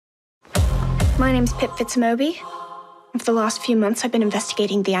My name's Pip Fitz-Amobi. For the last few months, I've been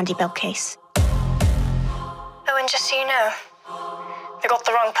investigating the Andie Bell case. Oh, and just so you know, they got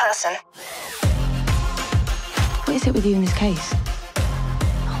the wrong person. What is it with you in this case?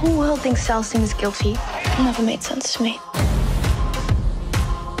 The whole world thinks Sal Singh is guilty. It never made sense to me.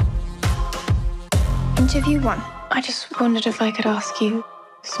 Interview 1. I just wondered if I could ask you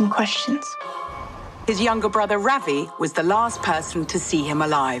some questions. His younger brother, Ravi, was the last person to see him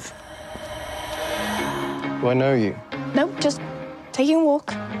alive. Do I know you? Nope, just taking a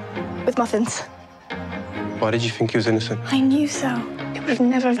walk with muffins. Why did you think he was innocent? I knew so. It would have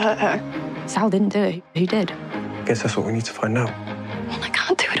never hurt her. Sal didn't do it. Who did? I guess that's what we need to find out. Well, I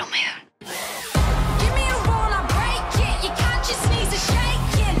can't do it on my own. Give me a roll, I break it. You can't just sneeze or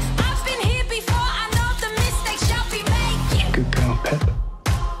shake it. I've been here before, I know the mistakes shall be making. Good girl, Pip.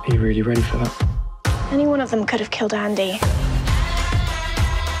 Are you really ready for that? Any one of them could have killed Andie.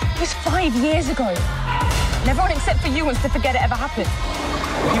 It was 5 years ago. And everyone except for you wants to forget it ever happened.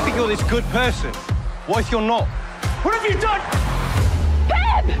 You think you're this good person? What if you're not? What have you done?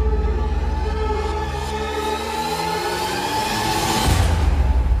 Pip!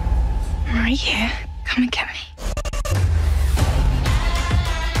 Right here. Come and get me.